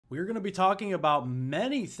We're going to be talking about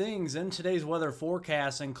many things in today's weather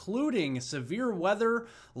forecast, including severe weather,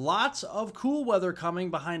 lots of cool weather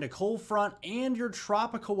coming behind a cold front, and your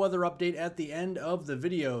tropical weather update at the end of the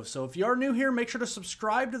video. So if you are new here, make sure to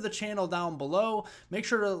subscribe to the channel down below. Make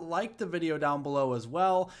sure to like the video down below as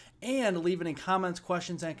well, and leave any comments,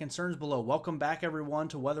 questions, and concerns below. Welcome back, everyone,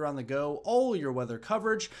 to Weather on the Go, all your weather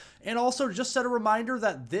coverage. And also just set a reminder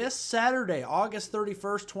that this Saturday, August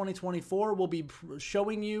 31st, 2024, we'll be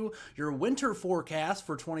showing you your winter forecast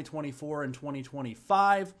for 2024 and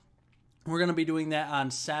 2025. We're going to be doing that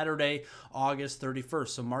on Saturday, August 31st,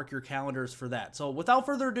 so mark your calendars for that. So without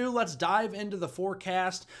further ado, let's dive into the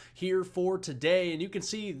forecast here for today. And you can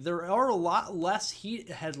see there are a lot less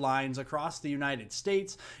heat headlines across the United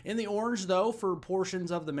States. In the orange, though, for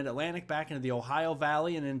portions of the Mid-Atlantic back into the Ohio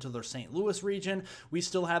Valley and into the St. Louis region, we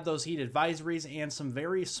still have those heat advisories and some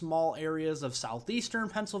very small areas of southeastern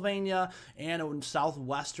Pennsylvania and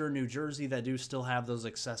southwestern New Jersey that do still have those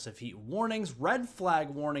excessive heat warnings. Red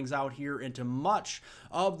flag warnings out here into much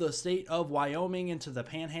of the state of Wyoming, into the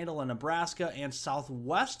Panhandle of Nebraska, and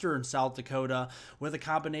southwestern South Dakota, with a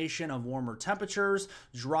combination of warmer temperatures,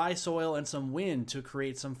 dry soil, and some wind to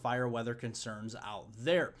create some fire weather concerns out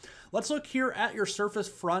there. Let's look here at your surface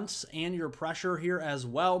fronts and your pressure here as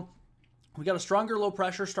well. We got a stronger low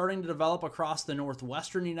pressure starting to develop across the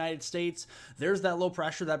northwestern United States. There's that low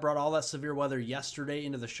pressure that brought all that severe weather yesterday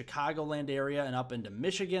into the Chicagoland area and up into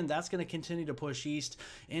Michigan. That's going to continue to push east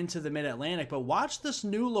into the mid-Atlantic. But watch this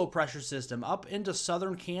new low pressure system up into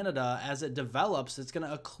southern Canada as it develops. It's going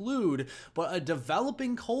to occlude, but a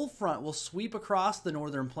developing cold front will sweep across the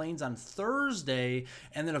northern plains on Thursday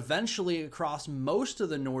and then eventually across most of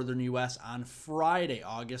the northern U.S. on Friday,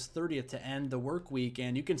 August 30th, to end the work week.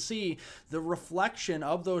 And you can see the reflection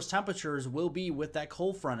of those temperatures will be with that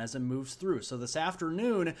cold front as it moves through. So this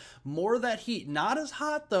afternoon, more of that heat, not as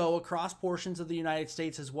hot though across portions of the United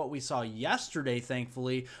States as what we saw yesterday,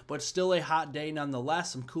 thankfully, but still a hot day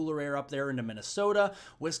nonetheless. Some cooler air up there into Minnesota,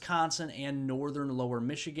 Wisconsin, and northern lower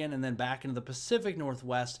Michigan, and then back into the Pacific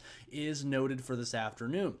Northwest is noted for this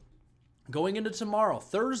afternoon. Going into tomorrow,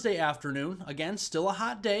 Thursday afternoon, again, still a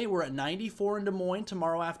hot day. We're at 94 in Des Moines.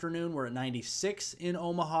 Tomorrow afternoon, we're at 96 in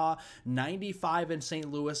Omaha, 95 in St.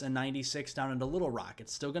 Louis, and 96 down into Little Rock.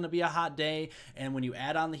 It's still going to be a hot day, and when you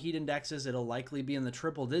add on the heat indexes, it'll likely be in the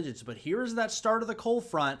triple digits. But here's that start of the cold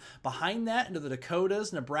front. Behind that, into the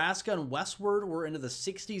Dakotas, Nebraska, and westward, we're into the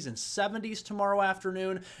 60s and 70s tomorrow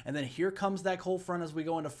afternoon. And then here comes that cold front as we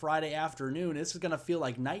go into Friday afternoon. This is going to feel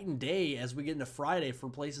like night and day as we get into Friday for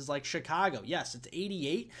places like Chicago. Yes, it's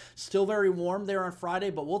 88, still very warm there on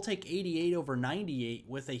Friday, but we'll take 88 over 98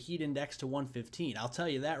 with a heat index to 115. I'll tell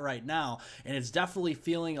you that right now, and it's definitely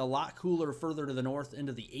feeling a lot cooler further to the north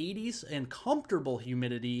into the 80s and comfortable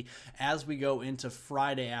humidity as we go into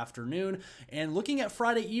Friday afternoon. And looking at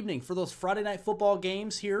Friday evening for those Friday night football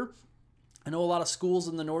games here, I know a lot of schools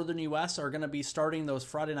in the northern U.S. are going to be starting those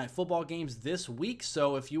Friday night football games this week.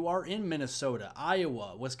 So if you are in Minnesota,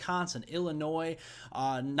 Iowa, Wisconsin, Illinois,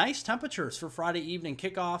 nice temperatures for Friday evening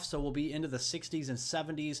kickoff. So we'll be into the 60s and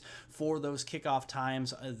 70s for those kickoff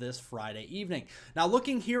times this Friday evening. Now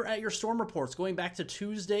looking here at your storm reports, going back to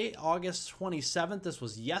Tuesday, August 27th, this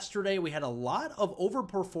was yesterday. We had a lot of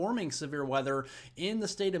overperforming severe weather in the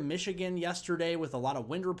state of Michigan yesterday with a lot of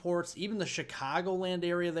wind reports, even the Chicagoland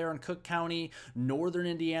area there in Cook County, northern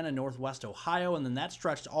Indiana, northwest Ohio, and then that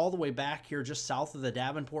stretched all the way back here just south of the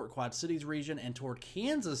Davenport Quad Cities region and toward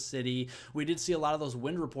Kansas City. We did see a lot of those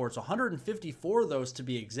wind reports, 154 of those to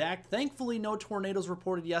be exact. Thankfully, no tornadoes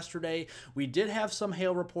reported yesterday. We did have some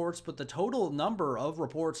hail reports, but the total number of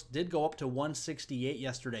reports did go up to 168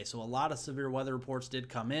 yesterday, so a lot of severe weather reports did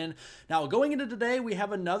come in. Now, going into today, we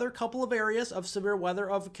have another couple of areas of severe weather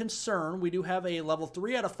of concern. We do have a level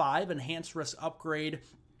 3 out of 5 enhanced risk upgrade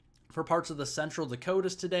for parts of the central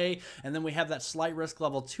Dakotas today, and then we have that slight risk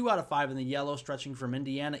level 2 out of 5 in the yellow stretching from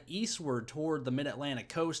Indiana eastward toward the mid-Atlantic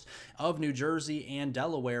coast of New Jersey and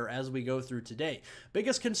Delaware as we go through today.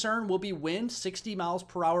 Biggest concern will be wind, 60 miles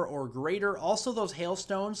per hour or greater. Also those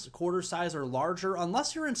hailstones, quarter size or larger,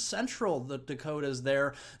 unless you're in central the Dakotas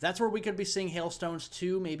there, that's where we could be seeing hailstones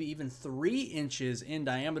 2, maybe even 3 inches in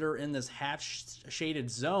diameter in this hatch shaded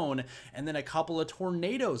zone, and then a couple of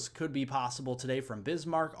tornadoes could be possible today from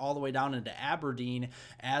Bismarck all the way down into Aberdeen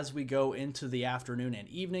as we go into the afternoon and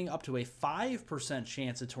evening, up to a 5%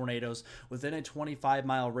 chance of tornadoes within a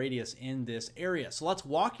 25-mile radius in this area. So let's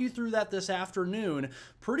walk you through that this afternoon.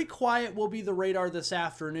 Pretty quiet will be the radar this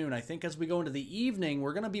afternoon. I think as we go into the evening,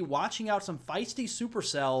 we're going to be watching out some feisty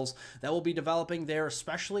supercells that will be developing there,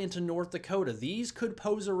 especially into North Dakota. These could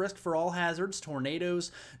pose a risk for all hazards,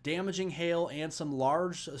 tornadoes, damaging hail, and some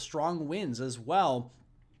large, strong winds as well.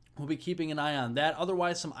 We'll be keeping an eye on that.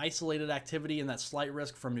 Otherwise, some isolated activity and that slight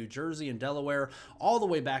risk from New Jersey and Delaware all the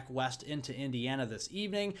way back west into Indiana this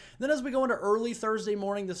evening. Then as we go into early Thursday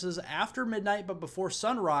morning, this is after midnight but before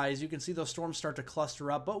sunrise, you can see those storms start to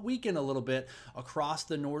cluster up but weaken a little bit across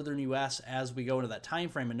the northern U.S. as we go into that time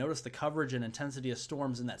frame. And notice the coverage and intensity of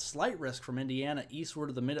storms and that slight risk from Indiana eastward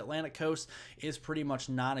of the mid-Atlantic coast is pretty much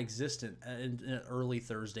non-existent in early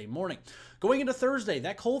Thursday morning. Going into Thursday,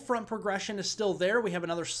 that cold front progression is still there. We have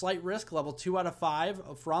another slight risk, level 2 out of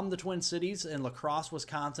 5 from the Twin Cities in La Crosse,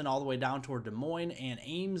 Wisconsin, all the way down toward Des Moines and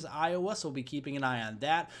Ames, Iowa. So we'll be keeping an eye on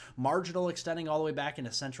that. Marginal extending all the way back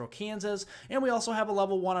into central Kansas. And we also have a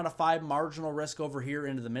level 1 out of 5 marginal risk over here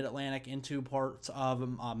into the mid-Atlantic, into parts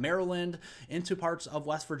of Maryland, into parts of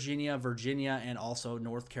West Virginia, and also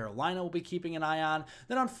North Carolina we'll be keeping an eye on.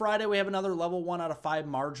 Then on Friday, we have another level 1 out of 5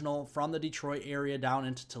 marginal from the Detroit area down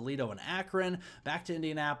into Toledo and Akron, back to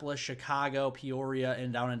Indianapolis, Chicago, Peoria,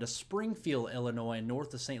 and down into Springfield, Illinois, and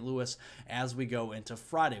north of St. Louis as we go into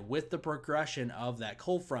Friday with the progression of that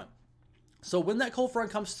cold front. So when that cold front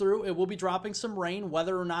comes through, it will be dropping some rain.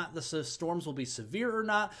 Whether or not the storms will be severe or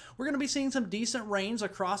not, we're going to be seeing some decent rains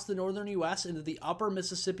across the northern U.S. into the upper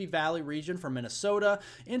Mississippi Valley region from Minnesota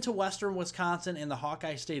into western Wisconsin and the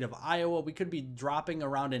Hawkeye state of Iowa. We could be dropping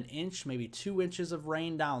around an inch, maybe 2 inches of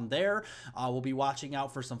rain down there. We'll be watching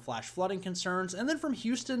out for some flash flooding concerns. And then from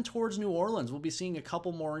Houston towards New Orleans, we'll be seeing a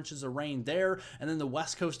couple more inches of rain there. And then the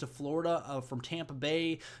west coast of Florida, from Tampa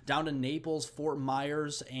Bay down to Naples, Fort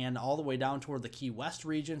Myers, and all the way down toward the Key West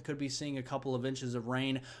region, could be seeing a couple of inches of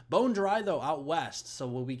rain. Bone dry though out west, so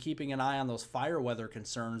we'll be keeping an eye on those fire weather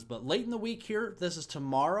concerns. But late in the week here, this is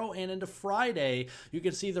tomorrow and into Friday, you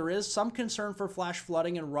can see there is some concern for flash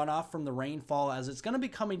flooding and runoff from the rainfall, as it's going to be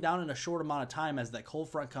coming down in a short amount of time as that cold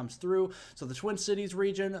front comes through. So the Twin Cities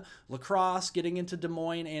region, La Crosse, getting into Des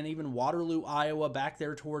Moines, and even Waterloo, Iowa, back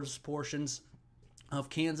there towards portions of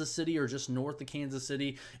Kansas City or just north of Kansas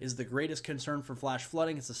City is the greatest concern for flash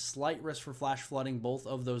flooding. It's a slight risk for flash flooding both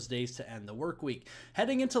of those days to end the work week.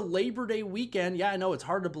 Heading into Labor Day weekend, yeah, I know it's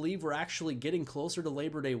hard to believe we're actually getting closer to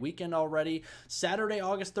Labor Day weekend already. Saturday,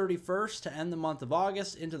 August 31st to end the month of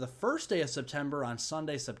August into the first day of September on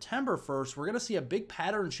Sunday, September 1st. We're going to see a big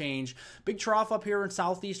pattern change. Big trough up here in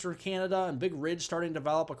southeastern Canada and big ridge starting to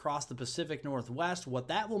develop across the Pacific Northwest. What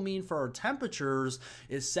that will mean for our temperatures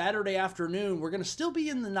is Saturday afternoon, we're going to still be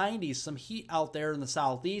in the 90s, some heat out there in the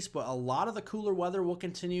southeast, but a lot of the cooler weather will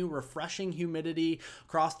continue, refreshing humidity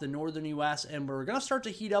across the northern U.S., and we're going to start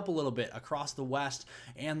to heat up a little bit across the west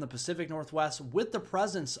and the Pacific Northwest with the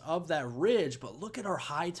presence of that ridge. But look at our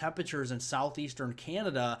high temperatures in southeastern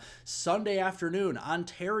Canada. Sunday afternoon,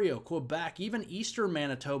 Ontario, Quebec, even eastern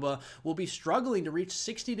Manitoba will be struggling to reach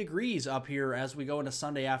 60 degrees up here as we go into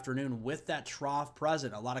Sunday afternoon with that trough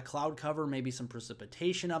present. A lot of cloud cover, maybe some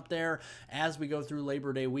precipitation up there as we go through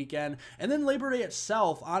Labor Day weekend. And then Labor Day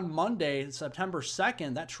itself on Monday, September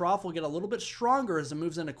 2nd, that trough will get a little bit stronger as it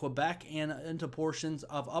moves into Quebec and into portions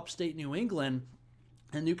of upstate New England.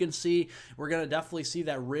 And you can see we're going to definitely see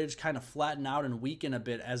that ridge kind of flatten out and weaken a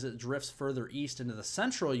bit as it drifts further east into the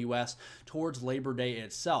central U.S. towards Labor Day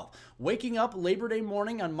itself. Waking up Labor Day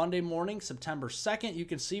morning on Monday morning, September 2nd, you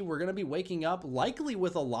can see we're going to be waking up likely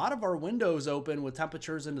with a lot of our windows open with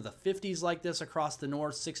temperatures into the 50s like this across the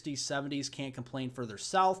north, 60s, 70s, can't complain further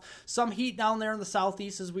south. Some heat down there in the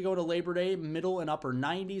southeast as we go to Labor Day, middle and upper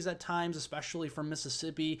 90s at times, especially from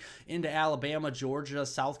Mississippi into Alabama, Georgia,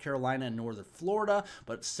 South Carolina, and northern Florida.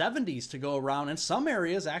 But 70s to go around, and some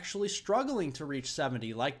areas actually struggling to reach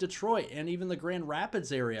 70, like Detroit and even the Grand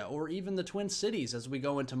Rapids area, or even the Twin Cities as we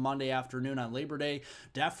go into Monday afternoon on Labor Day,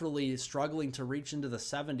 definitely struggling to reach into the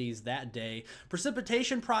 70s that day.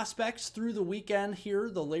 Precipitation prospects through the weekend here,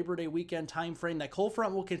 the Labor Day weekend time frame. That cold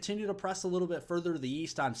front will continue to press a little bit further to the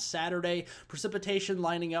east on Saturday. Precipitation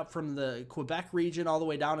lining up from the Quebec region all the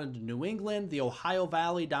way down into New England, the Ohio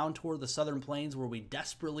Valley down toward the southern plains where we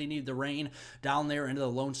desperately need the rain down there into the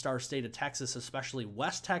Lone Star State of Texas, especially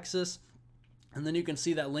West Texas. And then you can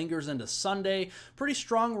see that lingers into Sunday. Pretty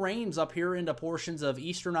strong rains up here into portions of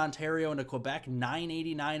eastern Ontario into Quebec.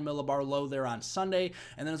 989 millibar low there on Sunday.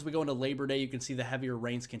 And then as we go into Labor Day, you can see the heavier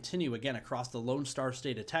rains continue again across the Lone Star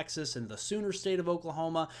State of Texas and the Sooner State of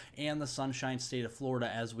Oklahoma and the Sunshine State of Florida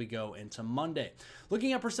as we go into Monday.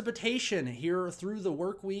 Looking at precipitation here through the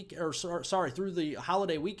work week, or through the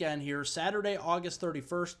holiday weekend here, Saturday, August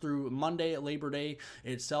 31st through Monday, Labor Day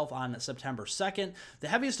itself on September 2nd. The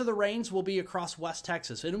heaviest of the rains will be across West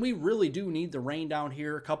Texas, and we really do need the rain down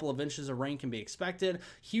here. A couple of inches of rain can be expected.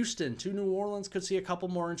 Houston to New Orleans could see a couple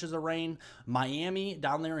more inches of rain. Miami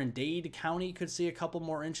down there in Dade County could see a couple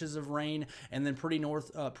more inches of rain, and then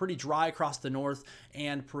pretty dry across the north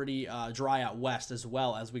and pretty dry out west as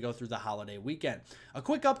well as we go through the holiday weekend. A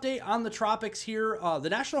quick update on the tropics here. The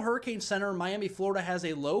National Hurricane Center in Miami, Florida has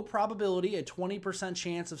a low probability, a 20%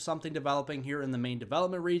 chance of something developing here in the main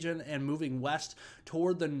development region and moving west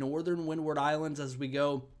toward the northern Windward Islands as we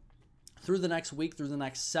go through the next week, through the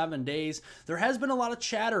next 7 days. There has been a lot of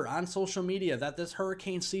chatter on social media that this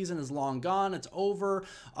hurricane season is long gone. It's over.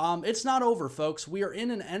 It's not over, folks. We are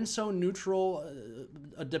in an ENSO neutral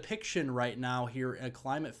depiction right now here at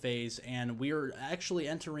climate phase, and we are actually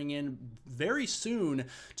entering in very soon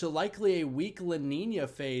to likely a weak La Nina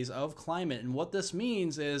phase of climate. And what this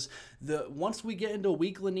means is once we get into a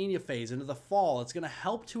weak La Nina phase, into the fall, it's going to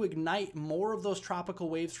help to ignite more of those tropical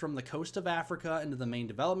waves from the coast of Africa into the main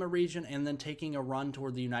development region, and then taking a run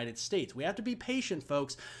toward the United States. We have to be patient,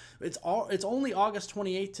 folks. It's only August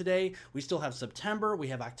 28th today. We still have September, we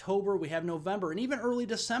have October, we have November, and even early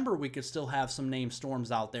December we could still have some named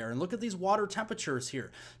storms out there. And look at these water temperatures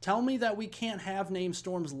here. Tell me that we can't have named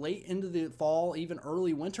storms late into the fall, even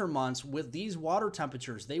early winter months with these water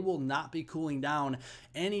temperatures. They will not be cooling down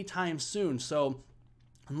anytime soon. So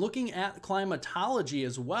looking at climatology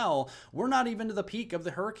as well, we're not even to the peak of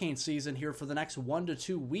the hurricane season here for the next 1 to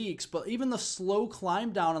 2 weeks, but even the slow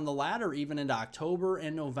climb down on the ladder even into October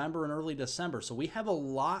and November and early December. So we have a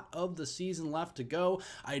lot of the season left to go.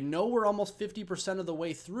 I know we're almost 50% of the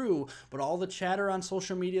way through, but all the chatter on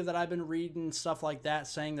social media that I've been reading, stuff like that,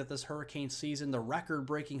 saying that this hurricane season, the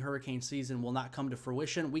record-breaking hurricane season, will not come to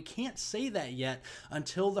fruition. We can't say that yet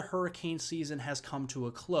until the hurricane season has come to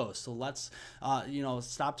a close. So let's,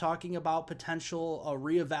 stop talking about potential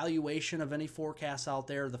reevaluation of any forecasts out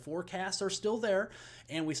there. The forecasts are still there,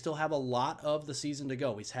 and we still have a lot of the season to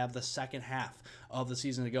go. We have the second half of the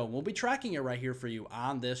season to go. We'll be tracking it right here for you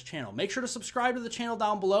on this channel. Make sure to subscribe to the channel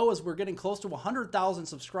down below as we're getting close to 100,000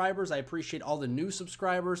 subscribers. I appreciate all the new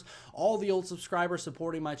subscribers, all the old subscribers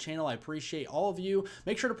supporting my channel. I appreciate all of you.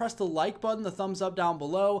 Make sure to press the like button, the thumbs up down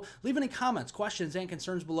below. Leave any comments, questions, and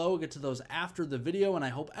concerns below. We'll get to those after the video, and I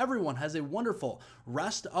hope everyone has a wonderful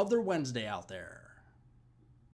rest of their Wednesday out there.